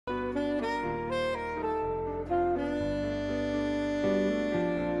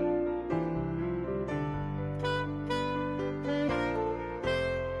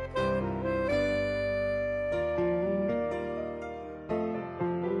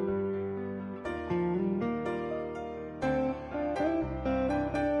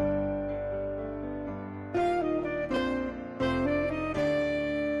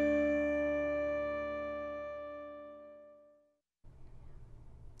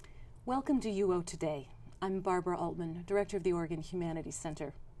Welcome to UO Today. I'm Barbara Altman, Director of the Oregon Humanities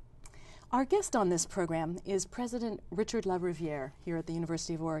Center. Our guest on this program is President Richard Lariviere here at the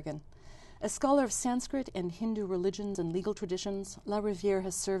University of Oregon. A scholar of Sanskrit and Hindu religions and legal traditions, Lariviere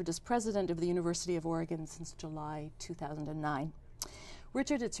has served as president of the University of Oregon since July 2009.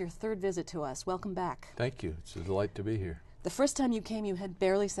 Richard, it's your third visit to us. Welcome back. Thank you. It's a delight to be here. The first time you came, you had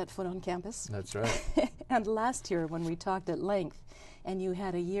barely set foot on campus. That's right. And last year, when we talked at length, and you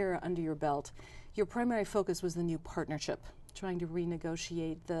had a year under your belt, your primary focus was the new partnership, trying to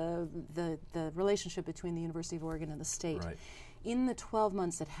renegotiate the relationship between the University of Oregon and the state. Right. In the 12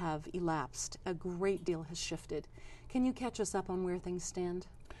 months that have elapsed, a great deal has shifted. Can you catch us up on where things stand?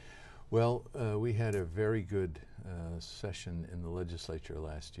 Well, we had a very good session in the legislature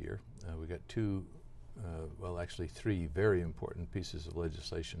last year. We got three very important pieces of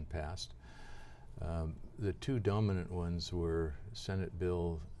legislation passed. The two dominant ones were Senate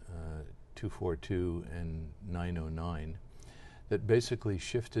Bill 242 and 909 that basically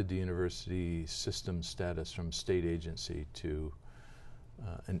shifted the university system status from state agency to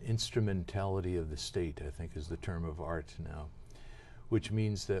an instrumentality of the state, I think is the term of art now, which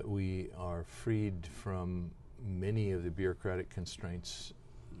means that we are freed from many of the bureaucratic constraints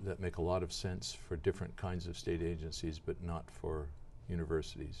that make a lot of sense for different kinds of state agencies, but not for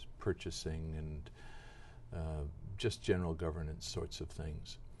universities, purchasing and just general governance sorts of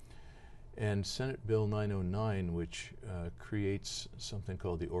things. And Senate Bill 909, which creates something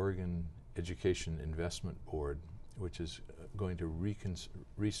called the Oregon Education Investment Board, which is going to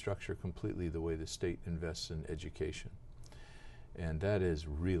restructure completely the way the state invests in education. And that is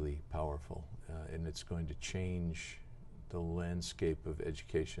really powerful, and it's going to change the landscape of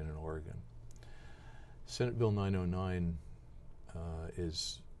education in Oregon. Senate Bill 909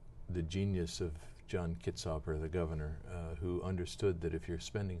 is the genius of John Kitzhaber, the governor, who understood that if you're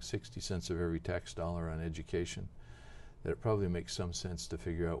spending 60 cents of every tax dollar on education, that it probably makes some sense to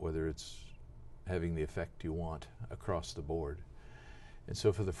figure out whether it's having the effect you want across the board. And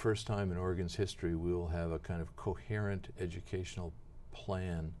so for the first time in Oregon's history, we will have a kind of coherent educational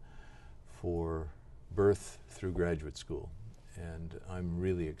plan for birth through graduate school. And I'm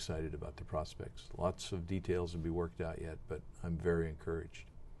really excited about the prospects. Lots of details to be worked out yet, but I'm very encouraged.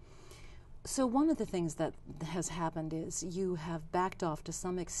 So one of the things that has happened is you have backed off to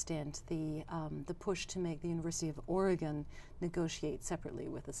some extent the push to make the University of Oregon negotiate separately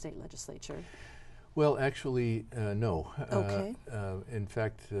with the state legislature. Well, actually, no. Okay. In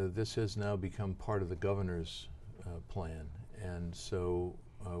fact, this has now become part of the governor's plan. And so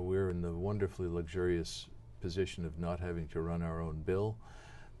we're in the wonderfully luxurious position of not having to run our own bill,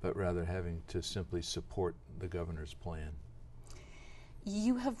 but rather having to simply support the governor's plan.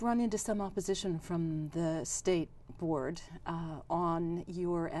 You have run into some opposition from the state board on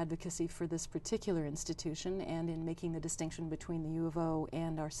your advocacy for this particular institution and in making the distinction between the U of O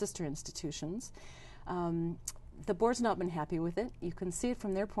and our sister institutions. The board's not been happy with it. You can see it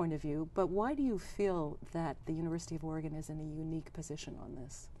from their point of view, but why do you feel that the University of Oregon is in a unique position on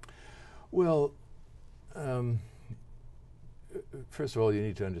this? Well, first of all, you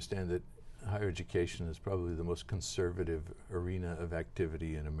need to understand that higher education is probably the most conservative arena of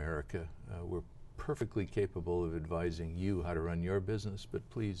activity in America. We're perfectly capable of advising you how to run your business, but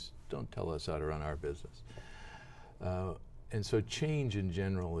please don't tell us how to run our business. And so change in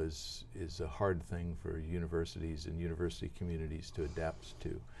general is a hard thing for universities and university communities to adapt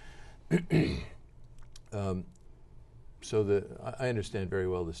to. I understand very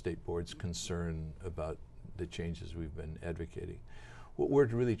well the state board's concern about the changes we've been advocating. What we're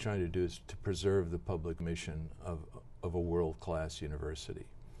really trying to do is to preserve the public mission of a world-class university.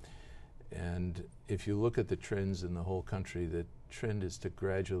 And if you look at the trends in the whole country, the trend is to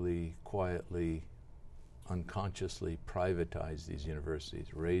gradually, quietly, unconsciously privatize these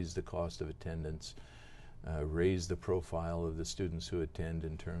universities, raise the cost of attendance, raise the profile of the students who attend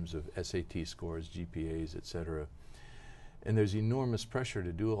in terms of SAT scores, GPAs, etc. And there's enormous pressure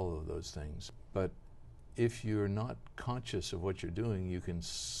to do all of those things. But if you're not conscious of what you're doing, you can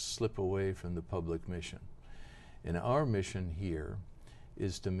slip away from the public mission. And our mission here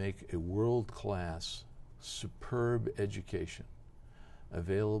is to make a world-class, superb education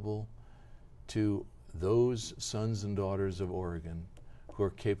available to those sons and daughters of Oregon who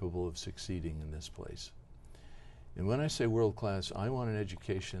are capable of succeeding in this place. And when I say world-class, I want an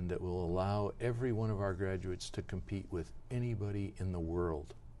education that will allow every one of our graduates to compete with anybody in the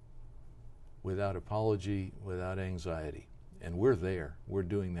world without apology, without anxiety. And we're there. We're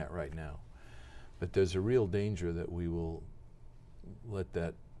doing that right now. But there's a real danger that we will let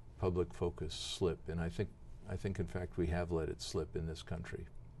that public focus slip. And I think in fact, we have let it slip in this country.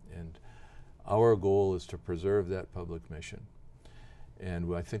 And our goal is to preserve that public mission.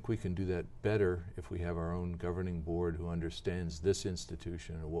 And I think we can do that better if we have our own governing board who understands this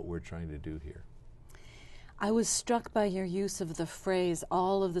institution and what we're trying to do here. I was struck by your use of the phrase,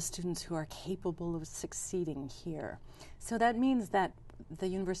 all of the students who are capable of succeeding here. So that means that the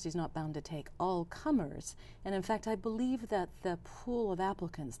university is not bound to take all comers. And in fact, I believe that the pool of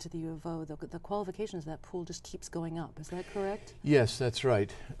applicants to the U of O, the qualifications of that pool just keeps going up. Is that correct? Yes, that's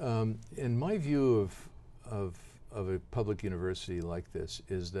right. In my view of a public university like this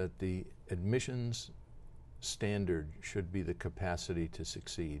is that the admissions standard should be the capacity to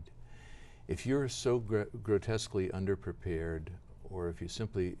succeed. If you're so grotesquely underprepared, or if you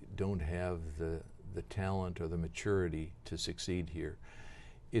simply don't have the talent or the maturity to succeed here,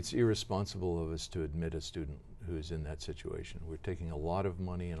 it's irresponsible of us to admit a student who is in that situation. We're taking a lot of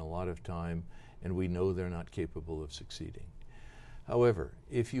money and a lot of time, and we know they're not capable of succeeding. However,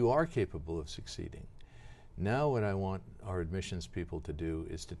 if you are capable of succeeding, now what I want our admissions people to do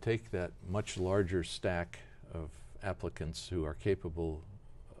is to take that much larger stack of applicants who are capable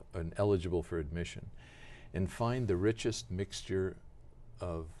and eligible for admission and find the richest mixture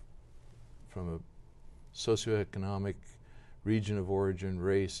of, from a socioeconomic, region of origin,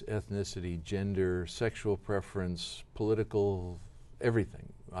 race, ethnicity, gender, sexual preference, political,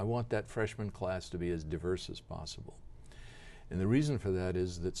 everything. I want that freshman class to be as diverse as possible. And the reason for that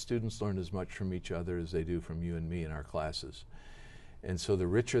is that students learn as much from each other as they do from you and me in our classes. And so the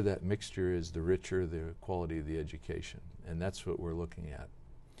richer that mixture is, the richer the quality of the education. And that's what we're looking at.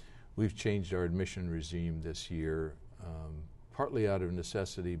 We've changed our admission regime this year, partly out of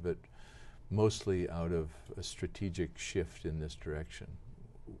necessity, but mostly out of a strategic shift in this direction.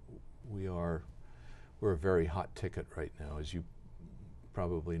 We're a very hot ticket right now, as you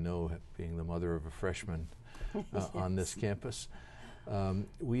probably know, being the mother of a freshman on this campus.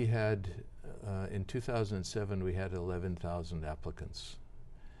 We had, in 2007, we had 11,000 applicants.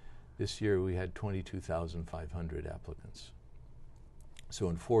 This year we had 22,500 applicants. So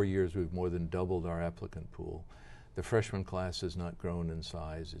in 4 years we've more than doubled our applicant pool. The freshman class has not grown in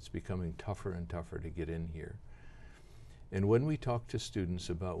size. It's becoming tougher and tougher to get in here. And when we talk to students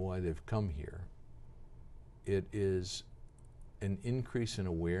about why they've come here, it is an increase in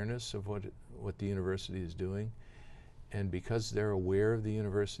awareness of what the university is doing. And because they're aware of the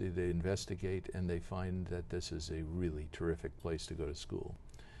university, they investigate and they find that this is a really terrific place to go to school.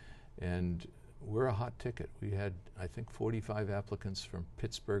 And we're a hot ticket. We had, I think, 45 applicants from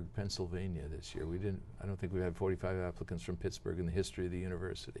Pittsburgh, Pennsylvania this year. I don't think we've had 45 applicants from Pittsburgh in the history of the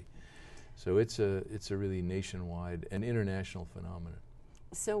university. So it's a really nationwide and international phenomenon.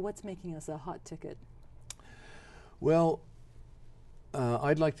 So what's making us a hot ticket? Well,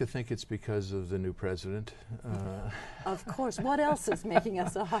 I'd like to think it's because of the new president. Of course. What else is making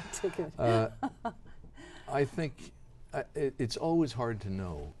us a hot ticket? I think it's always hard to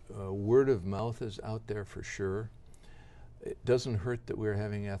know. Word of mouth is out there for sure. It doesn't hurt that we're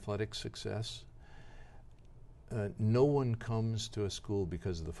having athletic success. No one comes to a school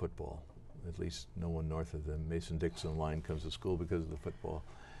because of the football. At least no one north of the Mason-Dixon line comes to school because of the football.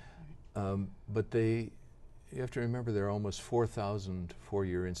 But you have to remember there are almost 4,000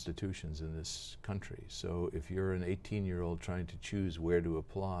 four-year institutions in this country. So if you're an 18-year-old trying to choose where to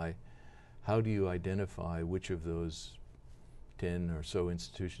apply, how do you identify which of those 10 or so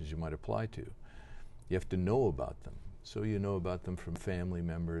institutions you might apply to? You have to know about them. So you know about them from family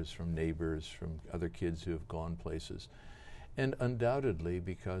members, from neighbors, from other kids who have gone places. And undoubtedly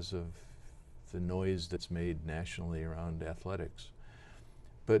because of the noise that's made nationally around athletics.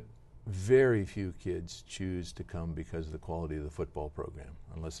 But very few kids choose to come because of the quality of the football program,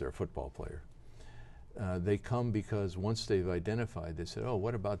 unless they're a football player. They come because once they've identified, they say, oh,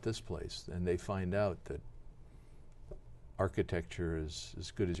 what about this place? And they find out that architecture is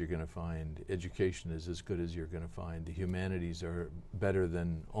as good as you're going to find, education is as good as you're going to find, the humanities are better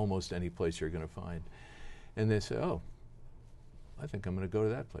than almost any place you're going to find. And they say, oh, I think I'm going to go to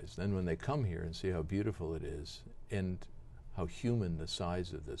that place. Then when they come here and see how beautiful it is and how human the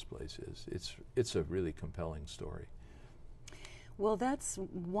size of this place is, it's a really compelling story. Well, that's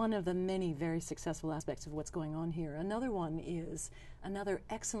one of the many very successful aspects of what's going on here. Another one is another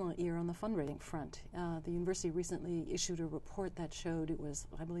excellent year on the fundraising front. The university recently issued a report that showed it was,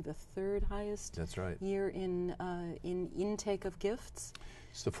 I believe, the third highest year in intake of gifts.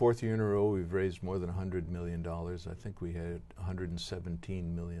 It's the fourth year in a row we've raised more than $100 million. I think we had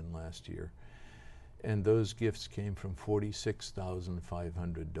 $117 million last year. And those gifts came from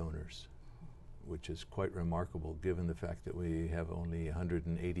 46,500 donors, which is quite remarkable given the fact that we have only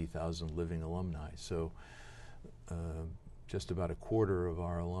 180,000 living alumni. So just about a quarter of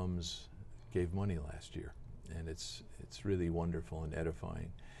our alums gave money last year, and it's really wonderful and edifying.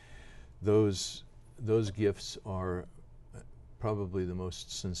 Those gifts are probably the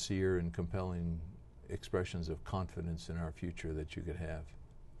most sincere and compelling expressions of confidence in our future that you could have.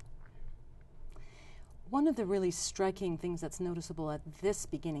 One of the really striking things that's noticeable at this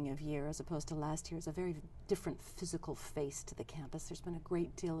beginning of year as opposed to last year is a very different physical face to the campus. There's been a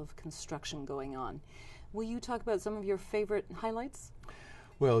great deal of construction going on. Will you talk about some of your favorite highlights?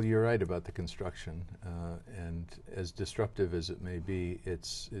 Well, you're right about the construction, and as disruptive as it may be,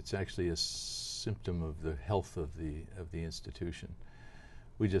 it's actually a symptom of the health of the institution.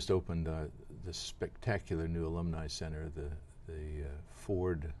 We just opened the spectacular new alumni center, the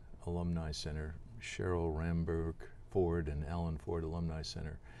Ford Alumni Center, Cheryl Ramberg Ford and Alan Ford Alumni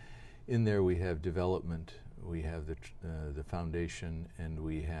Center. In there we have development, we have the foundation, and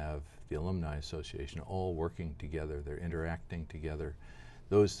we have the Alumni Association all working together. They're interacting together.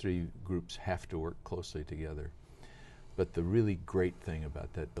 Those three groups have to work closely together. But the really great thing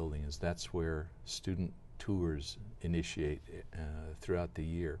about that building is that's where student tours initiate throughout the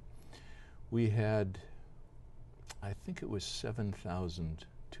year. We had, I think it was 7,000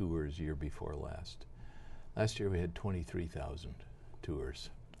 tours year before last. Last year we had 23,000 tours.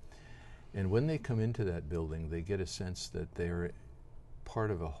 And when they come into that building, they get a sense that they're part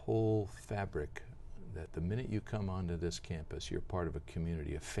of a whole fabric, that the minute you come onto this campus, you're part of a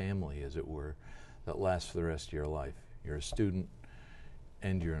community, a family, as it were, that lasts for the rest of your life. You're a student,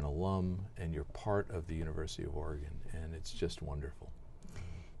 and you're an alum, and you're part of the University of Oregon, and it's just wonderful.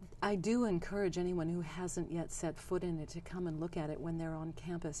 I do encourage anyone who hasn't yet set foot in it to come and look at it when they're on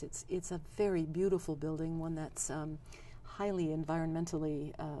campus. It's a very beautiful building, one that's highly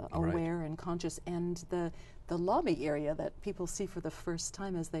environmentally aware Right. and conscious, and the lobby area that people see for the first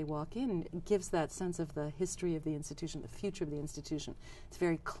time as they walk in gives that sense of the history of the institution, the future of the institution. It's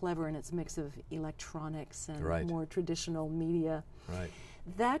very clever in its mix of electronics and Right. more traditional media. Right.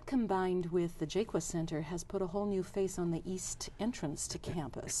 That combined with the Jaques Center has put a whole new face on the east entrance to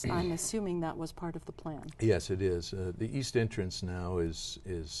campus. I'm assuming that was part of the plan. Yes, it is. The east entrance now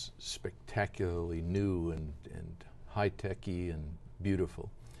is spectacularly new and high-techy and beautiful.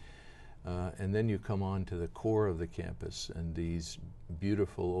 And then you come on to the core of the campus, and these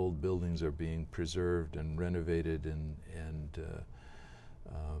beautiful old buildings are being preserved and renovated, and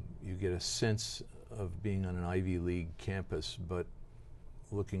you get a sense of being on an Ivy League campus, but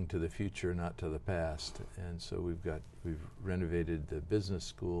looking to the future, not to the past. And so we've renovated the business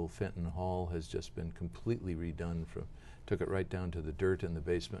school. Fenton Hall has just been completely redone. Took it right down to the dirt in the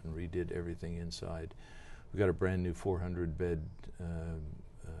basement and redid everything inside. We've got a brand new 400-bed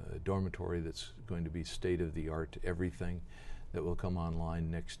dormitory that's going to be state-of-the-art, everything that will come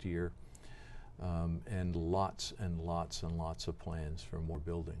online next year. And lots and lots and lots of plans for more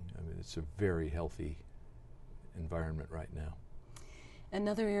building. I mean, it's a very healthy environment right now.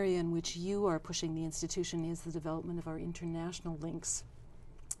 Another area in which you are pushing the institution is the development of our international links.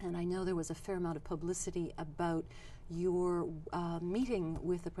 And I know there was a fair amount of publicity about your meeting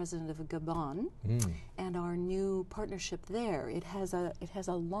with the president of Gabon and our new partnership there. It has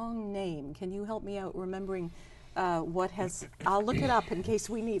a long name. Can you help me out remembering what has? I'll look it up in case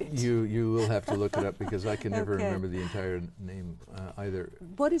we need it. You will have to look it up because I can never remember the entire name either.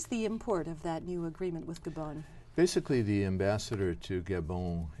 What is the import of that new agreement with Gabon? Basically, the ambassador to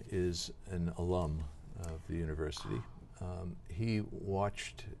Gabon is an alum of the university. He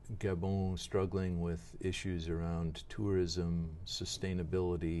watched Gabon struggling with issues around tourism,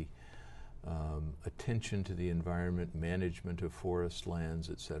 sustainability, attention to the environment, management of forest lands,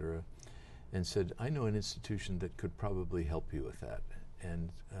 etc., and said, I know an institution that could probably help you with that, and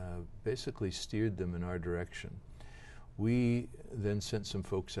basically steered them in our direction. We then sent some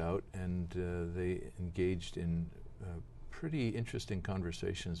folks out, and they engaged in pretty interesting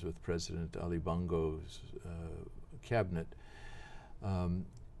conversations with President Ali Bongo's cabinet.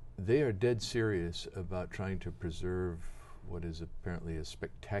 They are dead serious about trying to preserve what is apparently a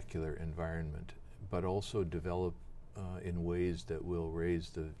spectacular environment, but also develop in ways that will raise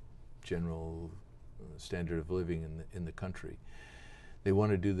the general standard of living in the country. They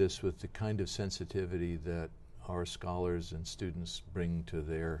want to do this with the kind of sensitivity that our scholars and students bring to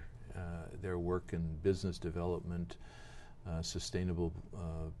their work in business development, sustainable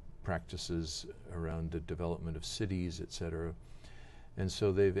practices around the development of cities, etc. And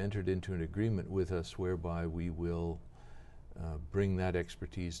so they've entered into an agreement with us whereby we will bring that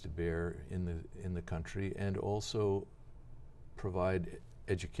expertise to bear in the country, and also provide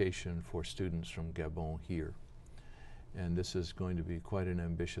education for students from Gabon here. And this is going to be quite an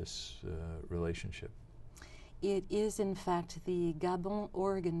ambitious relationship. It is, in fact, the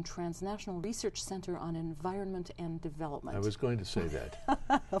Gabon-Oregon Transnational Research Center on Environment and Development. I was going to say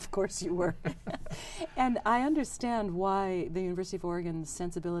that. Of course you were. And I understand why the University of Oregon's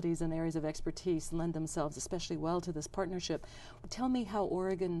sensibilities and areas of expertise lend themselves especially well to this partnership. Tell me how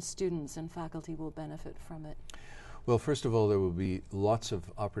Oregon students and faculty will benefit from it. Well, first of all, there will be lots of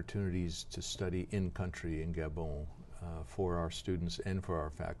opportunities to study in-country in Gabon for our students and for our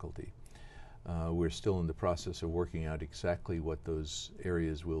faculty. We're still in the process of working out exactly what those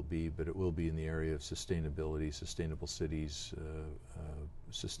areas will be, but it will be in the area of sustainability, sustainable cities,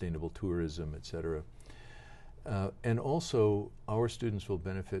 sustainable tourism, etc. And also, our students will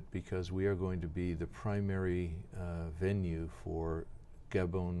benefit because we are going to be the primary venue for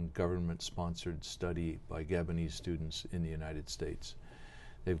Gabon government-sponsored study by Gabonese students in the United States.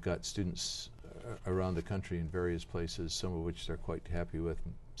 They've got students around the country in various places, some of which they're quite happy with,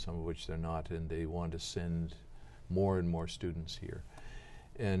 some of which they're not, and they want to send more and more students here.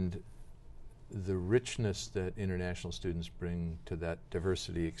 And the richness that international students bring to that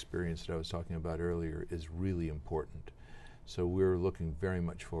diversity experience that I was talking about earlier is really important. So we're looking very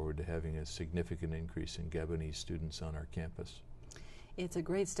much forward to having a significant increase in Gabonese students on our campus. It's a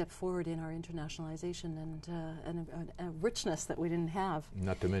great step forward in our internationalization and a richness that we didn't have.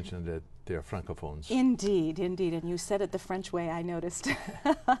 Not to mention that they're francophones. Indeed, indeed, and you said it the French way, I noticed.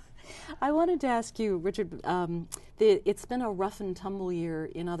 I wanted to ask you, Richard, it's been a rough and tumble year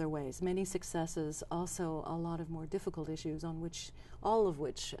in other ways, many successes, also a lot of more difficult issues on which, all of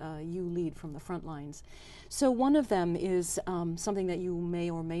which you lead from the front lines. So one of them is something that you may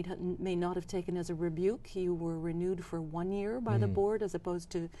or may not have taken as a rebuke. You were renewed for 1 year by the board as opposed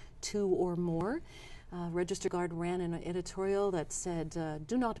to 2 or more. Register Guard ran an editorial that said,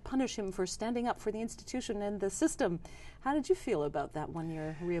 do not punish him for standing up for the institution and the system. How did you feel about that 1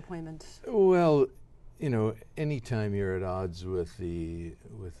 year reappointment? Well, you know, anytime you're at odds with the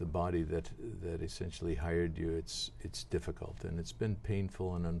body that essentially hired you, it's difficult, and it's been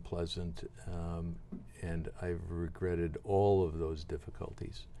painful and unpleasant, and I've regretted all of those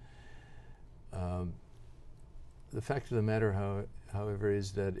difficulties. The fact of the matter, however,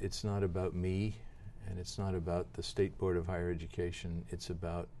 is that it's not about me, and it's not about the State Board of Higher Education. It's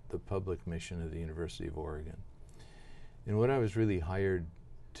about the public mission of the University of Oregon. And what I was really hired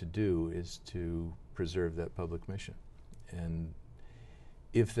to do is to preserve that public mission. And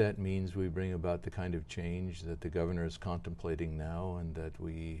if that means we bring about the kind of change that the governor is contemplating now and that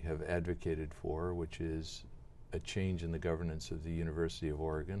we have advocated for, which is a change in the governance of the University of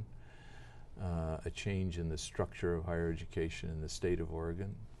Oregon, a change in the structure of higher education in the state of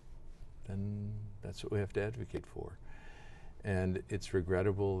Oregon, then that's what we have to advocate for. And it's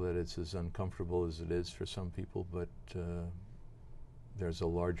regrettable that it's as uncomfortable as it is for some people, but there's a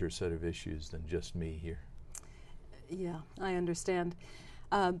larger set of issues than just me here. Yeah, I understand.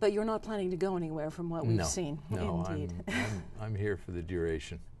 But you're not planning to go anywhere from what we've seen. No, indeed. I'm here for the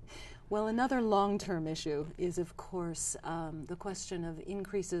duration. Well, another long-term issue is, of course, the question of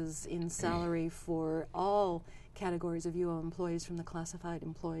increases in salary for all categories of UO employees, from the classified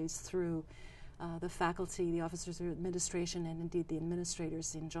employees through the faculty, the officers of administration, and indeed the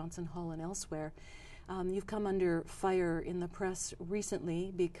administrators in Johnson Hall and elsewhere. You've come under fire in the press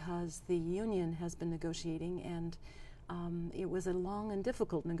recently because the union has been negotiating, and it was a long and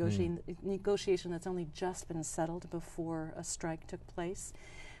difficult negotiation that's only just been settled before a strike took place.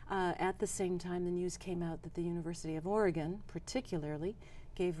 At the same time, the news came out that the University of Oregon, particularly,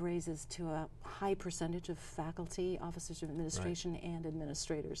 gave raises to a high percentage of faculty, officers of administration, and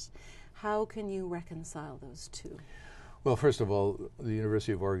administrators. How can you reconcile those two? Well, first of all, the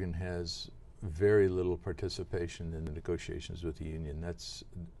University of Oregon has very little participation in the negotiations with the union.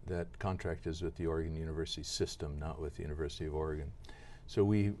 That contract is with the Oregon University system, not with the University of Oregon. So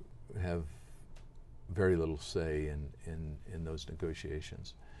we have very little say in those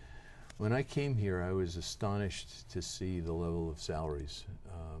negotiations. When I came here, I was astonished to see the level of salaries.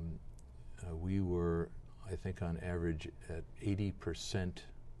 We were, I think, on average at 80%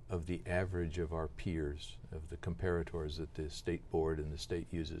 of the average of our peers, of the comparators that the state board and the state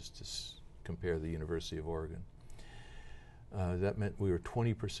uses to compare the University of Oregon. That meant we were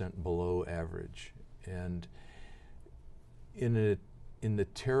 20% below average. And in the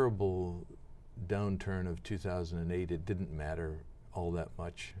terrible downturn of 2008, it didn't matter all that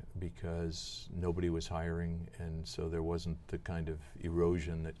much because nobody was hiring, and so there wasn't the kind of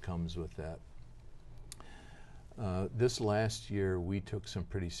erosion that comes with that. This last year, we took some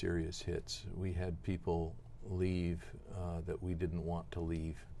pretty serious hits. We had people leave that we didn't want to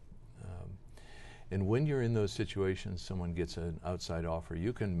leave. And when you're in those situations, someone gets an outside offer,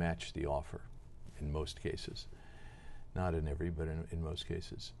 you can match the offer. in most cases. Not in every, but in most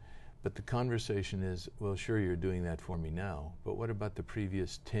cases. But the conversation is, well, sure, you're doing that for me now, but what about the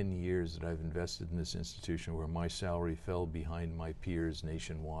previous 10 years that I've invested in this institution where my salary fell behind my peers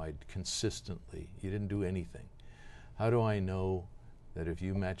nationwide consistently? You didn't do anything. How do I know that if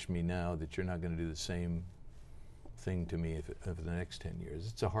you match me now that you're not going to do the same thing to me over the next 10 years?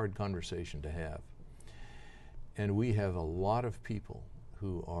 It's a hard conversation to have. And we have a lot of people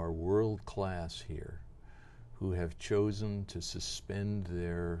who are world class here who have chosen to suspend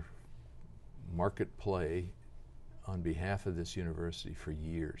their market play on behalf of this university for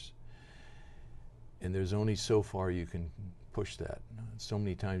years. And there's only so far you can push that. So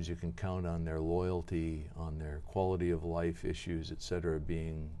many times you can count on their loyalty, on their quality of life issues, et cetera,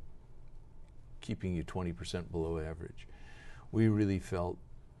 keeping you 20% below average. We really felt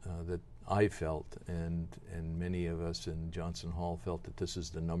I felt, and many of us in Johnson Hall felt that this is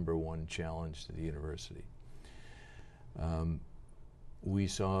the #1 challenge to the university. We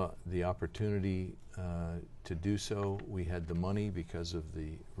saw the opportunity to do so. We had the money because of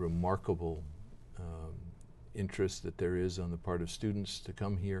the remarkable interest that there is on the part of students to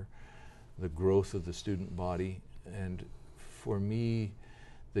come here, the growth of the student body, and for me,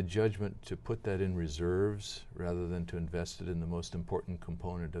 the judgment to put that in reserves rather than to invest it in the most important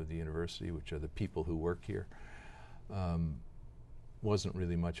component of the university, which are the people who work here, wasn't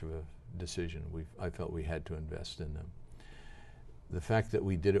really much of a decision. I felt we had to invest in them. The fact that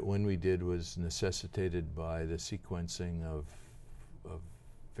we did it when we did was necessitated by the sequencing of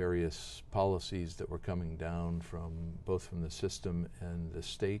various policies that were coming down both from the system and the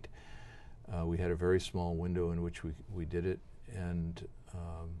state. We had a very small window in which we did it, and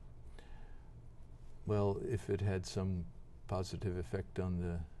well, if it had some positive effect on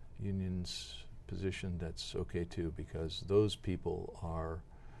the union's position, that's okay too, because those people are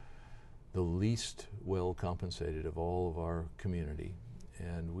the least well compensated of all of our community,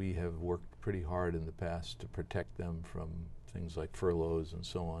 and we have worked pretty hard in the past to protect them from things like furloughs and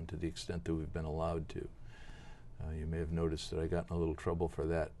so on to the extent that we've been allowed to. You may have noticed that I got in a little trouble for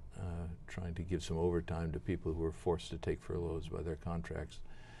that, trying to give some overtime to people who were forced to take furloughs by their contracts.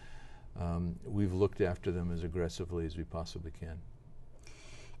 We've looked after them as aggressively as we possibly can.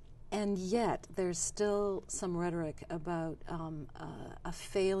 And yet, there's still some rhetoric about a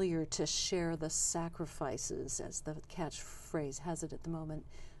failure to share the sacrifices, as the catchphrase has it at the moment,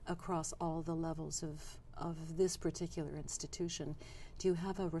 across all the levels of this particular institution. Do you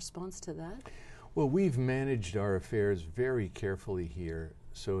have a response to that? Well, we've managed our affairs very carefully here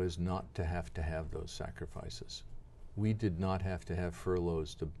so as not to have those sacrifices. We did not have to have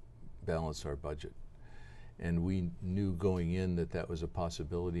furloughs to balance our budget. And we knew going in that that was a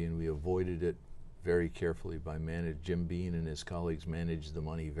possibility, and we avoided it very carefully by Jim Bean and his colleagues managed the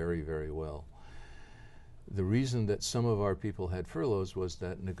money very, very well. The reason that some of our people had furloughs was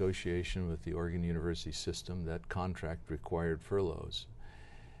that negotiation with the Oregon University system, that contract required furloughs.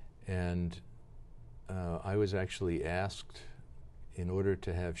 And I was actually asked, in order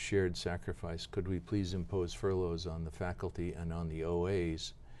to have shared sacrifice, could we please impose furloughs on the faculty and on the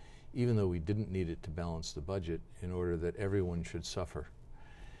OAs, even though we didn't need it to balance the budget, in order that everyone should suffer.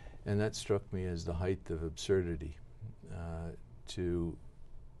 And that struck me as the height of absurdity, to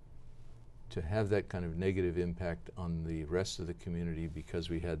have that kind of negative impact on the rest of the community because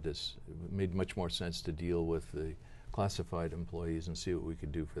we had this. It made much more sense to deal with the classified employees and see what we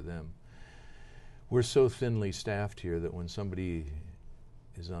could do for them. We're so thinly staffed here that when somebody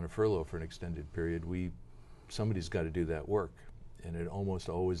is on a furlough for an extended period, somebody's got to do that work. And it almost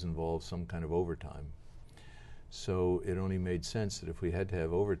always involves some kind of overtime. So it only made sense that if we had to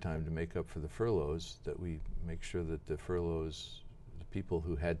have overtime to make up for the furloughs, that we make sure that the people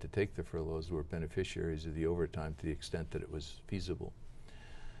who had to take the furloughs were beneficiaries of the overtime to the extent that it was feasible.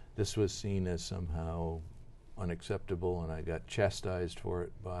 This was seen as somehow unacceptable, and I got chastised for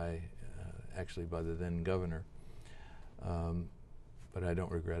it actually by the then governor. But I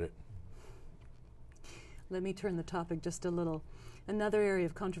don't regret it. Let me turn the topic just a little. Another area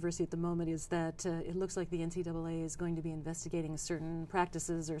of controversy at the moment is that it looks like the NCAA is going to be investigating certain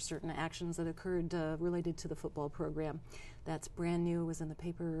practices or certain actions that occurred related to the football program. That's brand new, was in the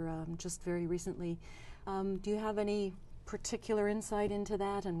paper just very recently. Do you have any particular insight into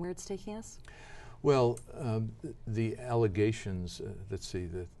that and where it's taking us? Well, the allegations, let's see,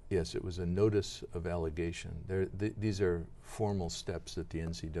 yes, it was a notice of allegation. These are formal steps that the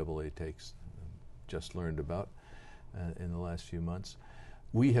NCAA takes, just learned about in the last few months.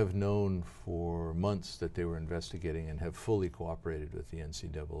 We have known for months that they were investigating and have fully cooperated with the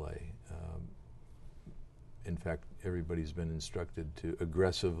NCAA. in fact, everybody's been instructed to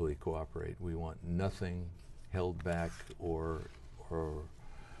aggressively cooperate. We want nothing held back or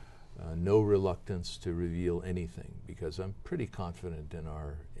no reluctance to reveal anything, because I'm pretty confident in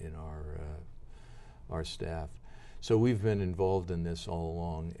our staff. So we've been involved in this all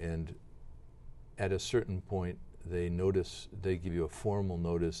along, and at a certain point they give you a formal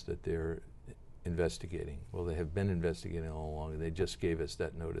notice that they're investigating. Well, they have been investigating all along, and they just gave us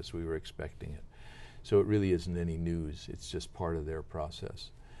that notice. We were expecting it. So it really isn't any news. It's just part of their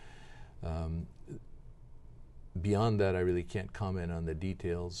process. Beyond that, I really can't comment on the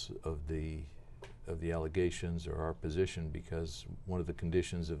details of the allegations or our position, because one of the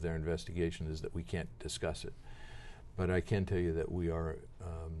conditions of their investigation is that we can't discuss it. But I can tell you that we are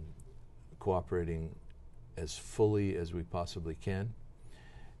cooperating as fully as we possibly can,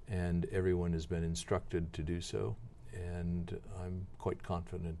 and everyone has been instructed to do so, and I'm quite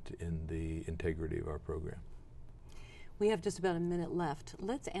confident in the integrity of our program. We have just about a minute left.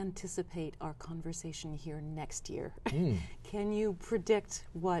 Let's anticipate our conversation here next year. Can you predict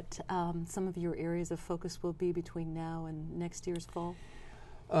what some of your areas of focus will be between now and next year's fall?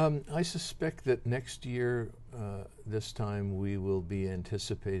 I suspect that next year, this time, we will be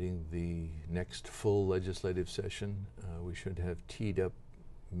anticipating the next full legislative session. We should have teed up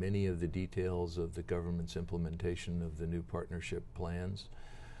many of the details of the government's implementation of the new partnership plans.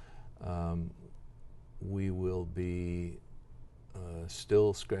 We will be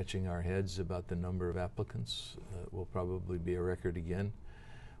still scratching our heads about the number of applicants. It will probably be a record again.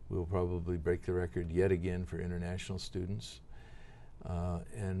 We will probably break the record yet again for international students.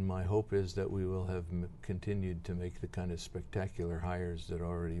 And my hope is that we will have continued to make the kind of spectacular hires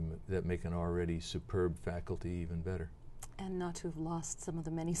that make an already superb faculty even better. And not to have lost some of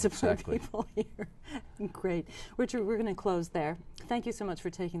the many superb people here. Great. Richard, we're going to close there. Thank you so much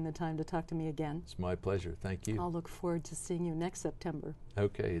for taking the time to talk to me again. It's my pleasure. Thank you. I'll look forward to seeing you next September.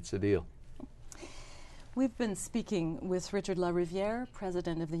 Okay, it's a deal. We've been speaking with Richard Lariviere,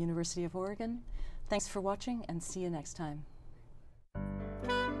 President of the University of Oregon. Thanks for watching, and see you next time.